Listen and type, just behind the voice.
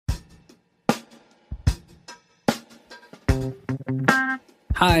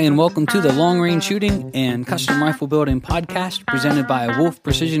Hi, and welcome to the Long Range Shooting and Custom Rifle Building podcast presented by Wolf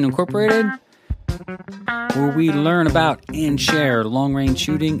Precision Incorporated, where we learn about and share long range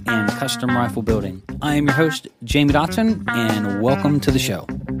shooting and custom rifle building. I am your host, Jamie Dotson, and welcome to the show.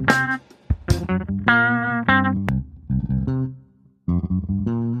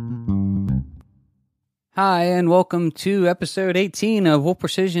 Hi, and welcome to episode 18 of Wolf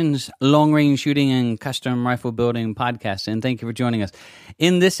Precision's Long Range Shooting and Custom Rifle Building podcast, and thank you for joining us.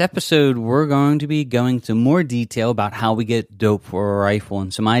 In this episode, we're going to be going into more detail about how we get dope for a rifle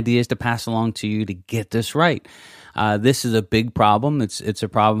and some ideas to pass along to you to get this right. This is a big problem. It's a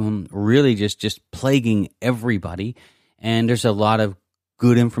problem really just plaguing everybody, and there's a lot of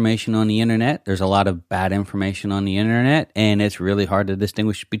good information on the internet. There's a lot of bad information on the internet, and it's really hard to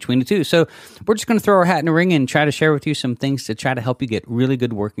distinguish between the two. So we're just going to throw our hat in the ring and try to share with you some things to try to help you get really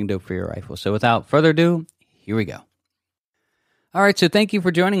good working dope for your rifle. So without further ado, here we go. All right, so thank you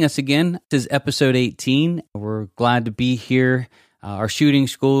for joining us again. This is episode 18. We're glad to be here. Our shooting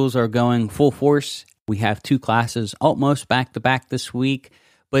schools are going full force. We have 2 classes almost back-to-back this week.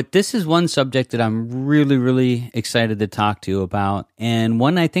 But this is one subject that I'm really excited to talk to you about, and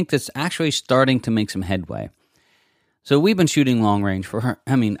one I think that's actually starting to make some headway. So we've been shooting long range for,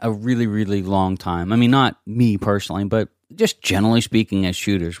 a really long time. Not me personally, but just generally speaking as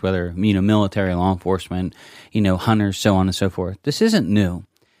shooters, whether, military, law enforcement, hunters, so on and so forth. This isn't new.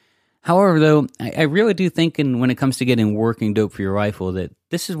 However, though, I really do think when it comes to getting working dope for your rifle, that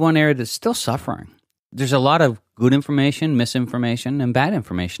this is one area that's still suffering. There's a lot of good information, misinformation, and bad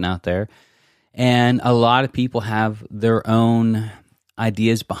information out there. And a lot of people have their own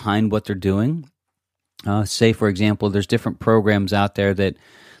ideas behind what they're doing. Say, for example, there's different programs out there that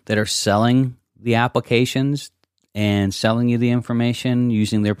are selling the applications and selling you the information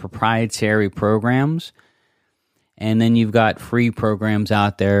using their proprietary programs. And then you've got free programs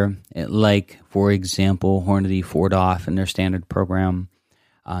out there, like, for example, Hornady, D.O.P.E and their standard program.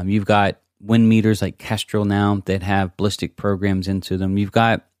 You've got wind meters like Kestrel now that have ballistic programs into them. You've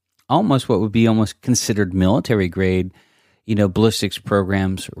got almost what would be almost considered military grade, ballistics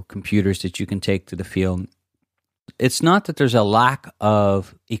programs or computers that you can take to the field. It's not that there's a lack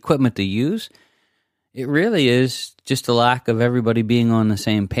of equipment to use. It really is just a lack of everybody being on the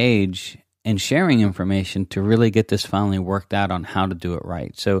same page and sharing information to really get this finally worked out on how to do it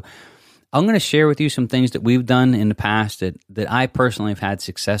right. So I'm going to share with you some things that we've done in the past that I personally have had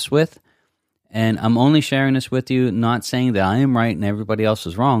success with. And I'm only sharing this with you, not saying that I am right and everybody else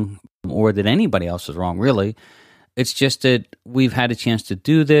is wrong, or that anybody else is wrong, really. It's just that we've had a chance to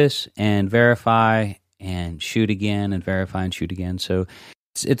do this and verify and shoot again and verify and shoot again. So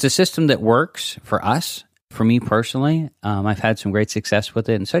it's a system that works for us, for me personally. I've had some great success with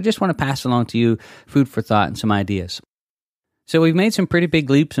it. And so I just want to pass along to you food for thought and some ideas. So we've made some pretty big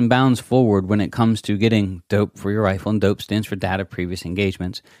leaps and bounds forward when it comes to getting dope for your rifle, and dope stands for data previous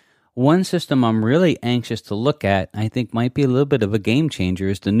engagements. One system I'm really anxious to look at, I think might be a little bit of a game changer,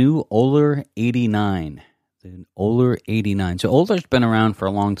 is the new OLER 89. The OLER 89. So OLER's been around for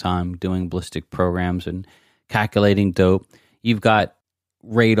a long time doing ballistic programs and calculating dope. You've got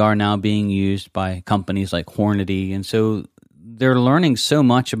radar now being used by companies like Hornady, and so they're learning so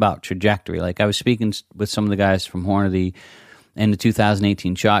much about trajectory. Like, I was speaking with some of the guys from Hornady in the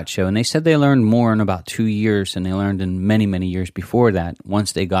 2018 SHOT Show, and they said they learned more in about 2 years than they learned in many years before that,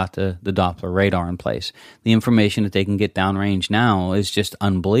 once they got the Doppler radar in place. The information that they can get downrange now is just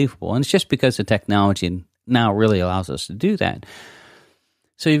unbelievable, and it's just because the technology now really allows us to do that.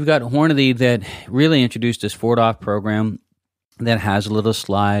 So you've got Hornady that really introduced this D.O.P.E program that has a little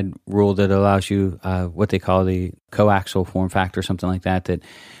slide rule that allows you what they call the coaxial form factor, something like that, that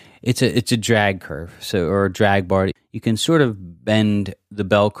it's a drag curve, or a drag bar. You can sort of bend the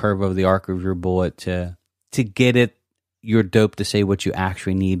bell curve of the arc of your bullet to get your dope to say what you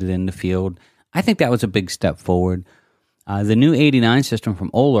actually needed in the field. I think that was a big step forward. The new 89 system from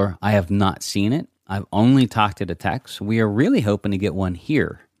OLER, I have not seen it. I've only talked to the techs. We are really hoping to get one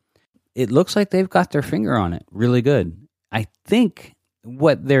here. It looks like they've got their finger on it really good. I think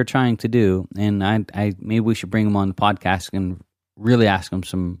what they're trying to do, and I maybe we should bring them on the podcast and really ask them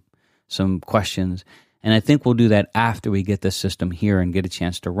some questions. And I think we'll do that after we get this system here and get a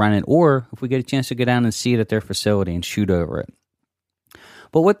chance to run it, or if we get a chance to go down and see it at their facility and shoot over it.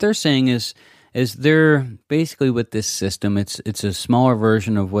 But what they're saying is they're basically, with this system, it's a smaller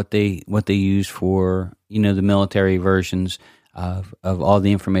version of what they use for, the military versions of all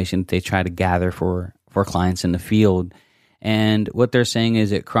the information that they try to gather for clients in the field. And what they're saying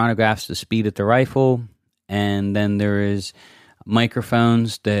is it chronographs the speed of the rifle, and then there is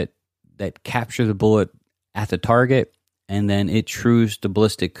microphones that capture the bullet at the target, and then it trues the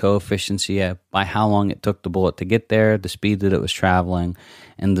ballistic coefficient by how long it took the bullet to get there, the speed that it was traveling,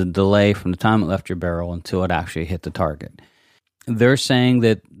 and the delay from the time it left your barrel until it actually hit the target. They're saying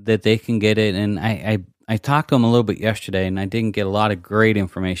that they can get it, and I talked to them a little bit yesterday, and I didn't get a lot of great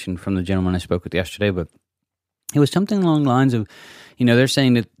information from the gentleman I spoke with yesterday, but it was something along the lines of, they're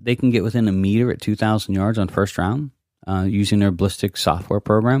saying that they can get within a meter at 2,000 yards on first round using their ballistic software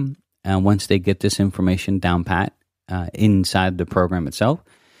program once they get this information down pat inside the program itself.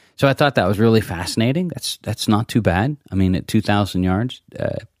 So I thought that was really fascinating. That's not too bad. I mean, at 2,000 yards,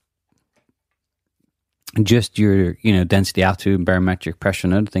 just your density, altitude, and barometric pressure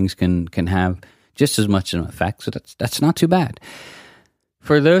and other things can have just as much of an effect. So that's not too bad.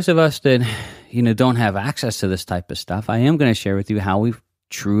 For those of us that don't have access to this type of stuff, I am going to share with you how we've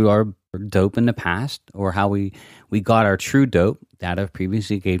trued our dope in the past, or how we got our true dope data of previous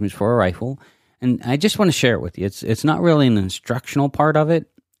engagements for a rifle. And I just want to share it with you. It's not really an instructional part of it.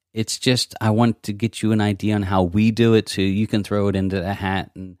 It's just I want to get you an idea on how we do it, so you can throw it into the hat.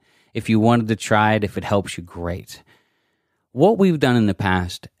 And if you wanted to try it, if it helps you, great. What we've done in the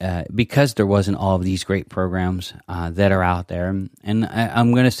past, because there wasn't all of these great programs that are out there, and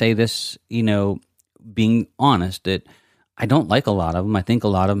I'm going to say this, being honest, that I don't like a lot of them. I think a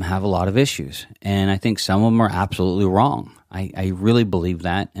lot of them have a lot of issues, and I think some of them are absolutely wrong. I really believe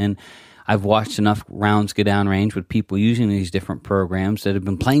that, and I've watched enough rounds go down range with people using these different programs that have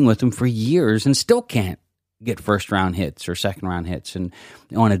been playing with them for years and still can't get first round hits or second round hits, and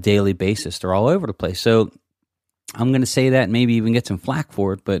on a daily basis. They're all over the place. So I'm going to say that, maybe even get some flack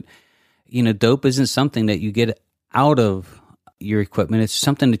for it, but dope isn't something that you get out of your equipment. It's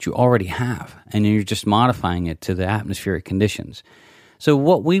something that you already have, and you're just modifying it to the atmospheric conditions. So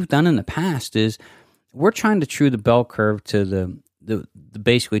what we've done in the past is we're trying to true the bell curve to the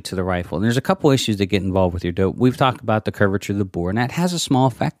basically to the rifle. And there's a couple issues that get involved with your dope. We've talked about the curvature of the bore, and that has a small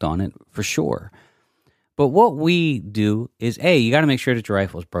effect on it for sure. But what we do is, you got to make sure that your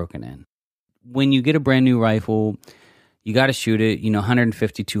rifle is broken in. When you get a brand new rifle, you got to shoot it,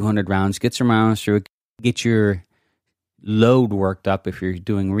 150, 200 rounds, get some rounds through it, get your load worked up if you're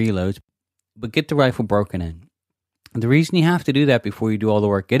doing reloads, but get the rifle broken in. The reason you have to do that before you do all the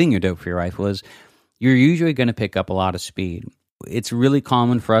work getting your dope for your rifle is you're usually going to pick up a lot of speed. It's really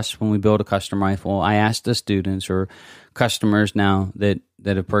common for us when we build a custom rifle. I ask the students or customers now that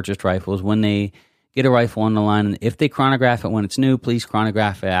have purchased rifles, when they get a rifle on the line, and if they chronograph it when it's new, please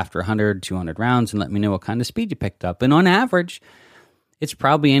chronograph it after 100, 200 rounds and let me know what kind of speed you picked up. And on average, it's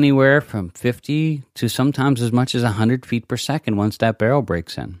probably anywhere from 50 to sometimes as much as 100 feet per second once that barrel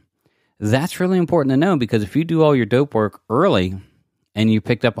breaks in. That's really important to know, because if you do all your dope work early and you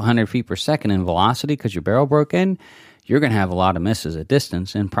picked up 100 feet per second in velocity because your barrel broke in, you're going to have a lot of misses at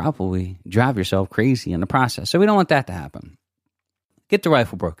distance and probably drive yourself crazy in the process. So we don't want that to happen. Get the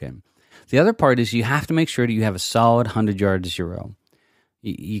rifle broken in. The other part is you have to make sure that you have a solid 100-yard zero.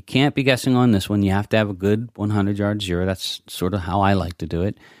 You can't be guessing on this one. You have to have a good 100-yard zero. That's sort of how I like to do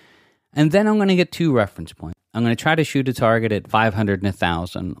it. And then I'm going to get 2 reference points. I'm going to try to shoot a target at 500 and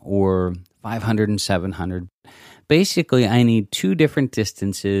 1,000 or 500 and 700. Basically, I need 2 different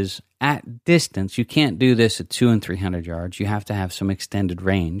distances at distance. You can't do this at 200 and 300 yards. You have to have some extended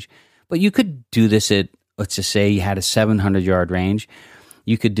range. But you could do this at, let's just say you had a 700-yard range.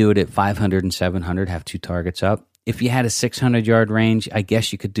 You could do it at 500 and 700, have 2 targets up. If you had a 600-yard range, I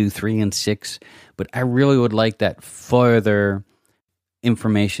guess you could do 3 and 6. But I really would like that further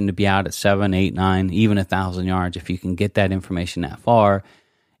information to be out at 7, 8, 9, even 1,000 yards. If you can get that information that far,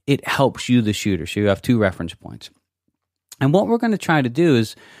 it helps you, the shooter. So you have 2 reference points. And what we're going to try to do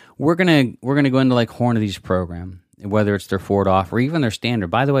is we're going to go into like Hornady's program, whether it's their forward off or even their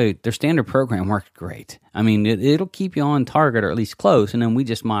standard. By the way, their standard program worked great. I mean, it'll keep you on target or at least close, and then we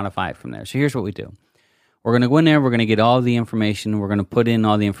just modify it from there. So here's what we do. We're going to go in there. We're going to get all the information. We're going to put in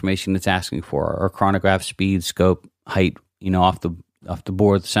all the information it's asking for, our chronograph, speed, scope, height, off the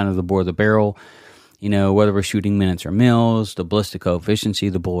board, the center of the board, the barrel, whether we're shooting minutes or mils, the ballistic coefficient,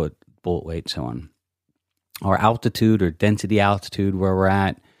 the bullet weight, so on. Our altitude or density altitude, where we're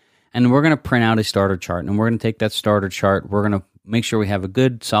at. And we're going to print out a starter chart. And we're going to take that starter chart. We're going to make sure we have a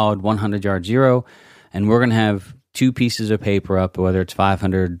good, solid 100-yard zero. And we're going to have 2 pieces of paper up, whether it's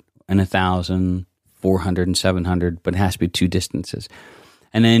 500 and 1,000, 400 and 700, but it has to be 2 distances.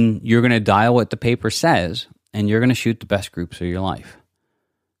 And then you're going to dial what the paper says, and you're going to shoot the best groups of your life.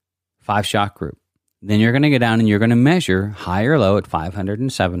 5-shot group. Then you're going to go down and you're going to measure high or low at 500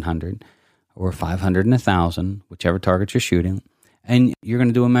 and 700, or 500 and 1,000, whichever target you're shooting. And you're going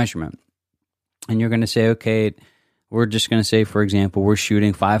to do a measurement. And you're going to say, okay, we're just going to say, for example, we're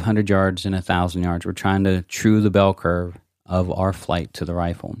shooting 500 yards and 1,000 yards. We're trying to true the bell curve of our flight to the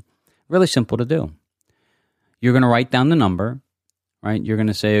rifle. Really simple to do. You're going to write down the number, right? You're going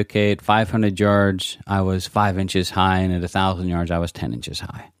to say, okay, at 500 yards, I was 5 inches high, and at 1,000 yards, I was 10 inches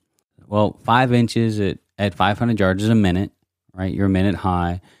high. Well, 5 inches at 500 yards is a minute, right? You're a minute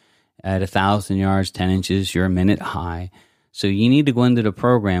high. At 1,000 yards, 10 inches, you're a minute high. So you need to go into the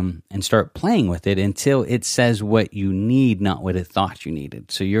program and start playing with it until it says what you need, not what it thought you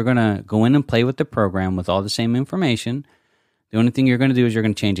needed. So you're going to go in and play with the program with all the same information. The only thing you're going to do is you're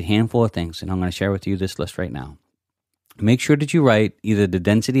going to change a handful of things, and I'm going to share with you this list right now. Make sure that you write either the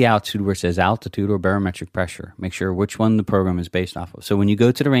density altitude where it says altitude or barometric pressure. Make sure which one the program is based off of. So when you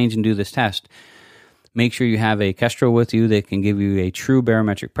go to the range and do this test, make sure you have a Kestrel with you that can give you a true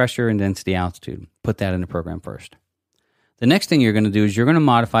barometric pressure and density altitude. Put that in the program first. The next thing you're going to do is you're going to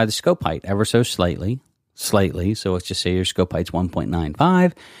modify the scope height ever so slightly. So let's just say your scope height's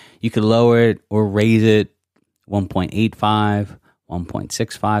 1.95. You could lower it or raise it 1.85,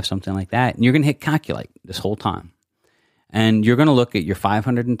 1.65, something like that. And you're going to hit calculate this whole time. And you're going to look at your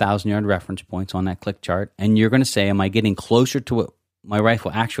 500 and 1,000 yard reference points on that click chart. And you're going to say, am I getting closer to what my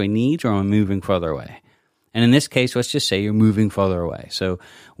rifle actually needs, or am I moving further away? And in this case, let's just say you're moving further away. So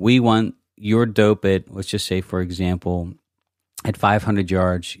we want your D.O.P.E at, let's just say, for example, at 500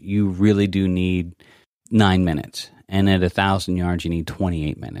 yards, you really do need 9 minutes. And at 1,000 yards, you need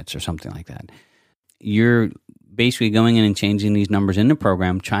 28 minutes or something like that. You're basically going in and changing these numbers in the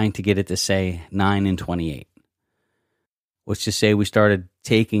program, trying to get it to say 9 and 28. Let's just say we started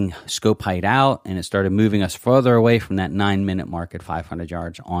taking scope height out and it started moving us further away from that 9-minute mark at 500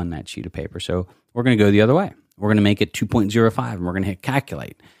 yards on that sheet of paper. So we're going to go the other way. We're going to make it 2.05 and we're going to hit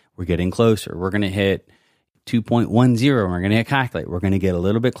calculate. We're getting closer. We're going to hit 2.10 and we're going to hit calculate. We're going to get a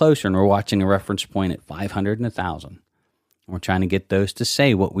little bit closer and we're watching a reference point at 500 and 1,000. We're trying to get those to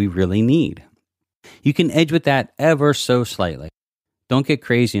say what we really need. You can edge with that ever so slightly. Don't get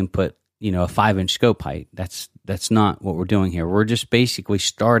crazy and put, a 5-inch scope height. That's not what we're doing here. We're just basically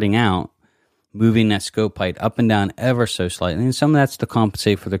starting out, moving that scope height up and down ever so slightly. And some of that's to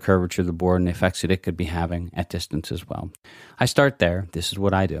compensate for the curvature of the board and the effects that it could be having at distance as well. I start there. This is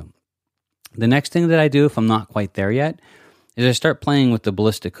what I do. The next thing that I do, if I'm not quite there yet, is I start playing with the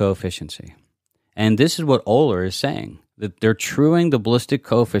ballistic coefficient. And this is what Oler is saying, that they're truing the ballistic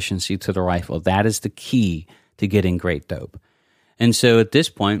coefficient to the rifle. That is the key to getting great dope. And so at this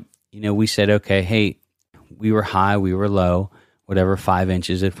point, we said, okay, hey, we were high, we were low, whatever, 5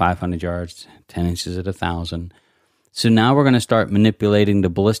 inches at 500 yards, 10 inches at 1,000. So now we're going to start manipulating the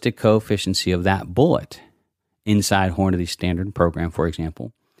ballistic coefficient of that bullet inside Hornady's standard program, for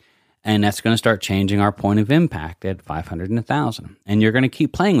example. And that's going to start changing our point of impact at 500 and 1,000. And you're going to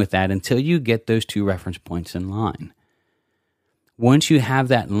keep playing with that until you get those two reference points in line. Once you have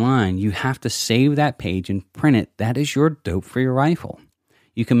that in line, you have to save that page and print it. That is your dope for your rifle.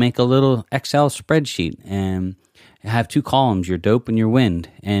 You can make a little Excel spreadsheet and have two columns, your dope and your wind,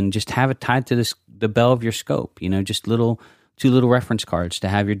 and just have it tied to the bell of your scope. Just two little reference cards to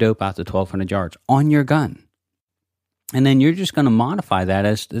have your dope out to 1,200 yards on your gun. And then you're just going to modify that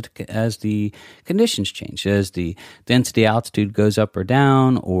as the conditions change, as the density altitude goes up or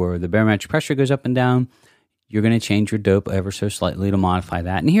down, or the barometric pressure goes up and down. You're going to change your dope ever so slightly to modify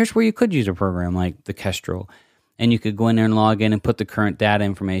that. And here's where you could use a program like the Kestrel. And you could go in there and log in and put the current data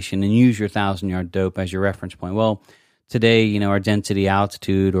information and use your 1,000-yard dope as your reference point. Well, today, our density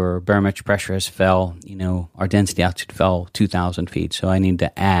altitude or barometric pressure has fell. Our density altitude fell 2,000 feet. So I need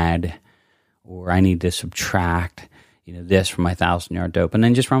to add or I need to subtract, this from my 1,000-yard dope, and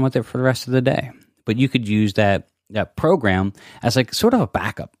then just run with it for the rest of the day. But you could use that program as like sort of a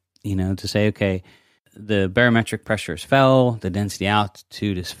backup, to say, okay, the barometric pressure has fell, the density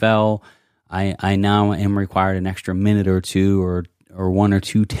altitude has fell. I now am required an extra minute or two or 1 or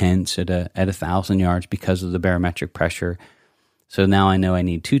 2 tenths at 1,000 yards because of the barometric pressure. So now I know I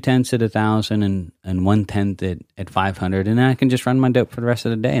need 2 tenths at 1,000 and 1 tenth at 500, and then I can just run my dope for the rest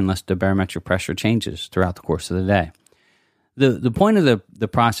of the day unless the barometric pressure changes throughout the course of the day. The point of the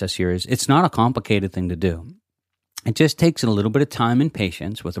process here is it's not a complicated thing to do. It just takes a little bit of time and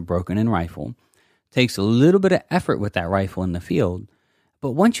patience with a broken-in rifle. It takes a little bit of effort with that rifle in the field.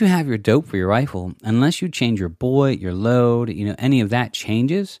 But once you have your dope for your rifle, unless you change your bullet, your load, any of that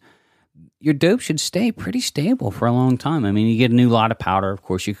changes, your dope should stay pretty stable for a long time. I mean, you get a new lot of powder, of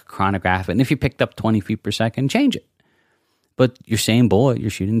course, you could chronograph it. And if you picked up 20 feet per second, change it. But your same bullet,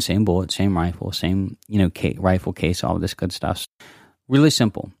 you're shooting the same bullet, same rifle, same, rifle case, all this good stuff. Really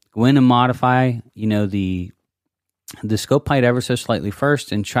simple. Go in and modify, the scope height ever so slightly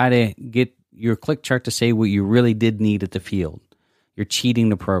first and try to get your click chart to say what you really did need at the field. you're cheating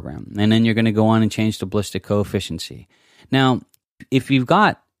the program. And then you're going to go on and change the ballistic coefficient. Now, if you've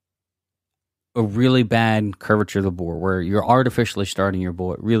got a really bad curvature of the bore where you're artificially starting your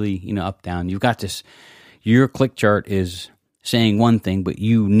bullet really, up, down, you've got this, your click chart is saying one thing, but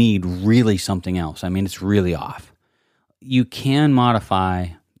you need really something else. I mean, it's really off. You can modify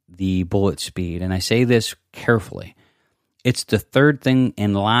the bullet speed. And I say this carefully. It's the third thing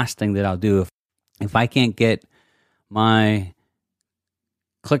and last thing that I'll do if I can't get my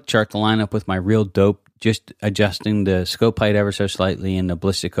click chart to line up with my real dope, just adjusting the scope height ever so slightly and the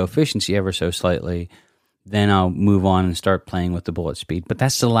ballistic coefficient ever so slightly, then I'll move on and start playing with the bullet speed. But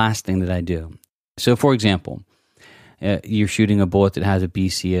that's the last thing that I do. So, for example, you're shooting a bullet that has a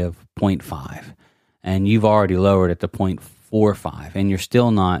BC of 0.5, and you've already lowered it to 0.45, and you're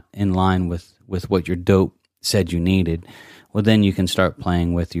still not in line with what your dope said you needed. Well, then you can start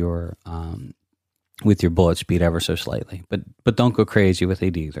playing with your bullet speed ever so slightly, but don't go crazy with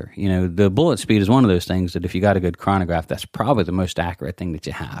it either. The bullet speed is one of those things that if you got a good chronograph, that's probably the most accurate thing that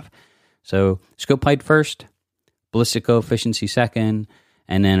you have. So scope height first, ballistic coefficient second,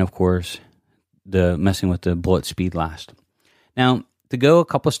 and then of course the messing with the bullet speed last. Now, to go a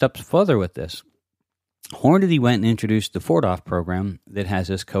couple steps further with this, Hornady went and introduced the D.O.P.E program that has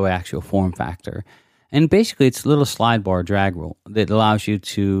this coaxial form factor, and basically it's a little slide bar drag rule that allows you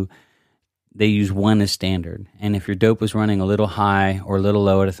to. They use 1 as standard. And if your dope was running a little high or a little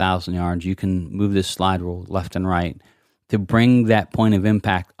low at 1,000 yards, you can move this slide rule left and right to bring that point of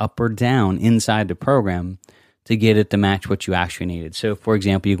impact up or down inside the program to get it to match what you actually needed. So, for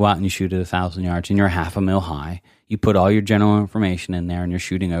example, you go out and you shoot at 1,000 yards and you're half a mil high. You put all your general information in there and you're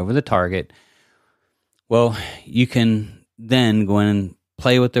shooting over the target. Well, you can then go in and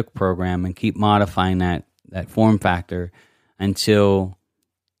play with the program and keep modifying that form factor until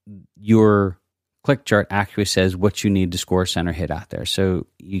your click chart actually says what you need to score center hit out there. So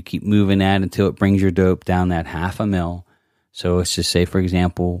you keep moving that until it brings your dope down that half a mil. So let's just say, for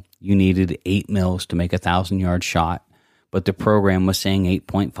example, you needed 8 mils to make a 1,000-yard shot, but the program was saying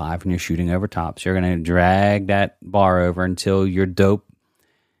 8.5 and you're shooting over top. So you're going to drag that bar over until your dope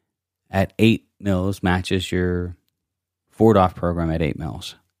at 8 mils matches your D.O.P.E program at 8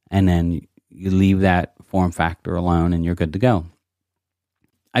 mils. And then you leave that form factor alone and you're good to go.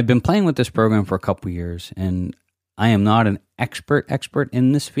 I've been playing with this program for a couple years, and I am not an expert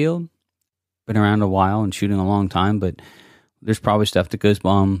in this field. Been around a while and shooting a long time, but there's probably stuff that goes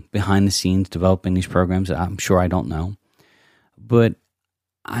on behind the scenes developing these programs that I'm sure I don't know. But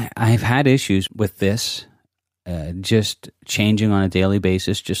I've had issues with this just changing on a daily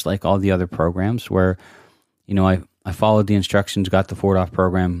basis, just like all the other programs where, I followed the instructions, got the D.O.P.E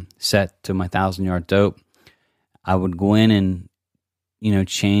program set to my 1,000-yard dope. I would go in and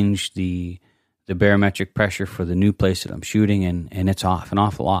change the barometric pressure for the new place that I'm shooting, and it's off an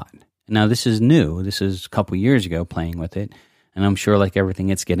awful lot. Now, this is new. This is a couple years ago playing with it, and I'm sure like everything,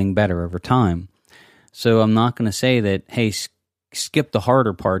 it's getting better over time. So I'm not going to say that, hey, skip the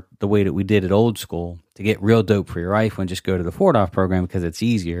harder part the way that we did at old school to get real dope for your rifle and just go to the D.O.P.E program because it's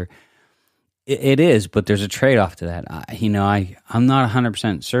easier. It is, but there's a trade-off to that. I'm not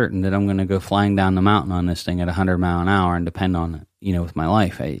 100% certain that I'm going to go flying down the mountain on this thing at 100 mile an hour and depend on it, with my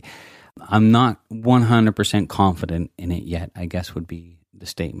life. I'm not 100% confident in it yet, I guess would be the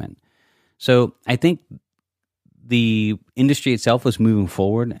statement. So I think the industry itself is moving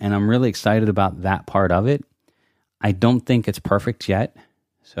forward, and I'm really excited about that part of it. I don't think it's perfect yet,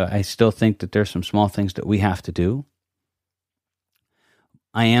 so I still think that there's some small things that we have to do.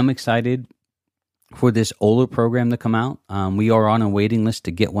 I am excited for this older program to come out. We are on a waiting list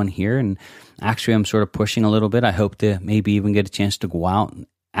to get one here, and actually I'm sort of pushing a little bit. I hope to maybe even get a chance to go out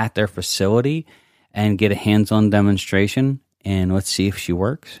at their facility and get a hands-on demonstration, and let's see if she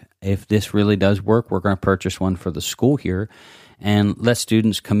works. If this really does work, we're going to purchase one for the school here and let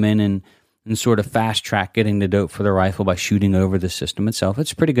students come in and sort of fast-track getting the dope for the rifle by shooting over the system itself.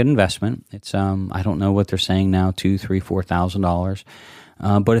 It's a pretty good investment. It's I don't know what they're saying now, $2,000, $3,000,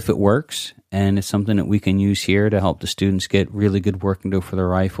 $4,000. But if it works and it's something that we can use here to help the students get really good working dope for their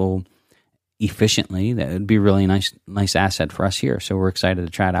rifle efficiently, that would be a really nice asset for us here. So we're excited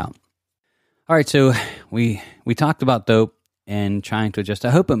to try it out. All right, so we talked about dope and trying to adjust.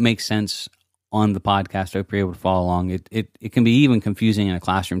 I hope it makes sense on the podcast. I hope you're able to follow along. It can be even confusing in a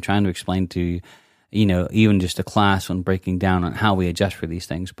classroom trying to explain to you, even just a class on breaking down on how we adjust for these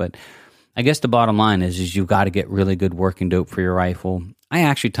things. But I guess the bottom line is you've got to get really good working dope for your rifle. I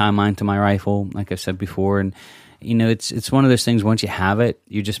actually tie mine to my rifle, like I said before, and it's one of those things. Once you have it,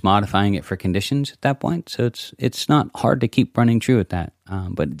 you're just modifying it for conditions at that point. So it's not hard to keep running true at that,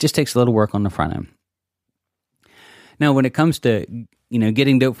 but it just takes a little work on the front end. Now, when it comes to,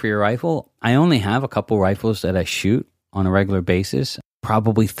 getting dope for your rifle, I only have a couple rifles that I shoot on a regular basis,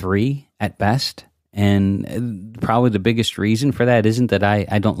 probably 3 at best. And probably the biggest reason for that isn't that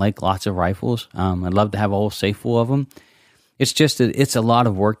I don't like lots of rifles. I'd love to have a whole safe full of them. It's just that it's a lot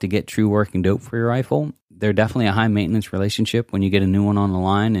of work to get true working dope for your rifle. They're definitely a high maintenance relationship when you get a new one on the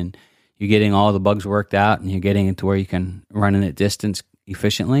line and you're getting all the bugs worked out and you're getting it to where you can run it at distance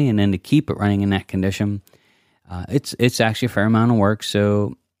efficiently. And then to keep it running in that condition, it's actually a fair amount of work.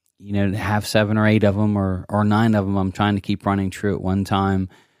 So, to have 7 or 8 of them or 9 of them I'm trying to keep running true at one time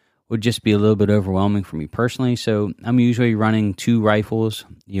would just be a little bit overwhelming for me personally. So I'm usually running 2 rifles,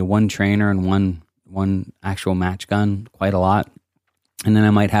 1 trainer and one actual match gun quite a lot. And then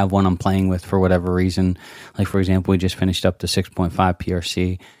I might have one I'm playing with for whatever reason. Like, for example, we just finished up the 6.5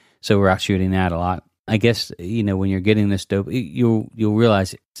 PRC. So we're out shooting that a lot. I guess, when you're getting this dope, you'll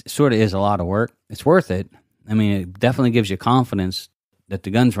realize it sort of is a lot of work. It's worth it. I mean, it definitely gives you confidence that the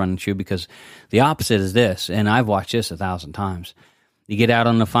gun's running true, because the opposite is this, and I've watched this 1,000 times. You get out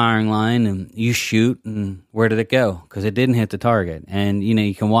on the firing line and you shoot, and where did it go? Because it didn't hit the target. And,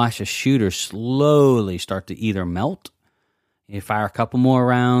 you can watch a shooter slowly start to either melt, you fire a couple more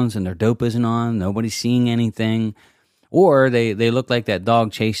rounds and their dope isn't on, nobody's seeing anything, or they look like that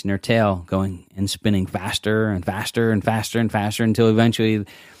dog chasing their tail, going and spinning faster and faster and faster and faster until eventually,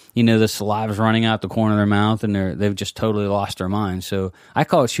 the saliva's running out the corner of their mouth and they've just totally lost their mind. So I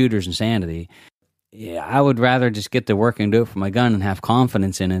call it shooter's insanity. Yeah, I would rather just get the work and do it for my gun and have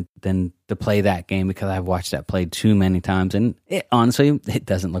confidence in it than to play that game, because I've watched that played too many times, and honestly, it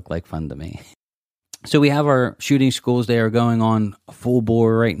doesn't look like fun to me. So we have our shooting schools. They are going on full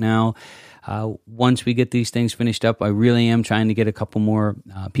bore right now. Once we get these things finished up, I really am trying to get a couple more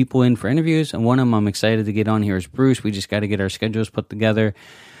people in for interviews, and one of them I'm excited to get on here is Bruce. We just got to get our schedules put together.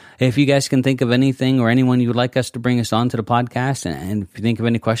 If you guys can think of anything or anyone you would like us to bring us on to the podcast, and if you think of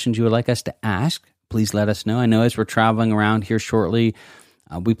any questions you would like us to ask, please let us know. I know as we're traveling around here shortly,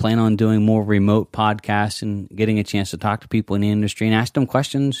 we plan on doing more remote podcasts and getting a chance to talk to people in the industry and ask them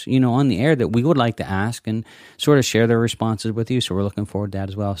questions, on the air that we would like to ask, and sort of share their responses with you. So we're looking forward to that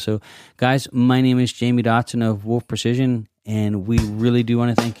as well. So guys, my name is Jamie Dotson of Wolf Precision, and we really do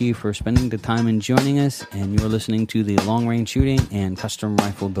want to thank you for spending the time and joining us. And you're listening to the Long Range Shooting and Custom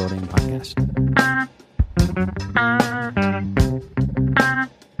Rifle Building Podcast.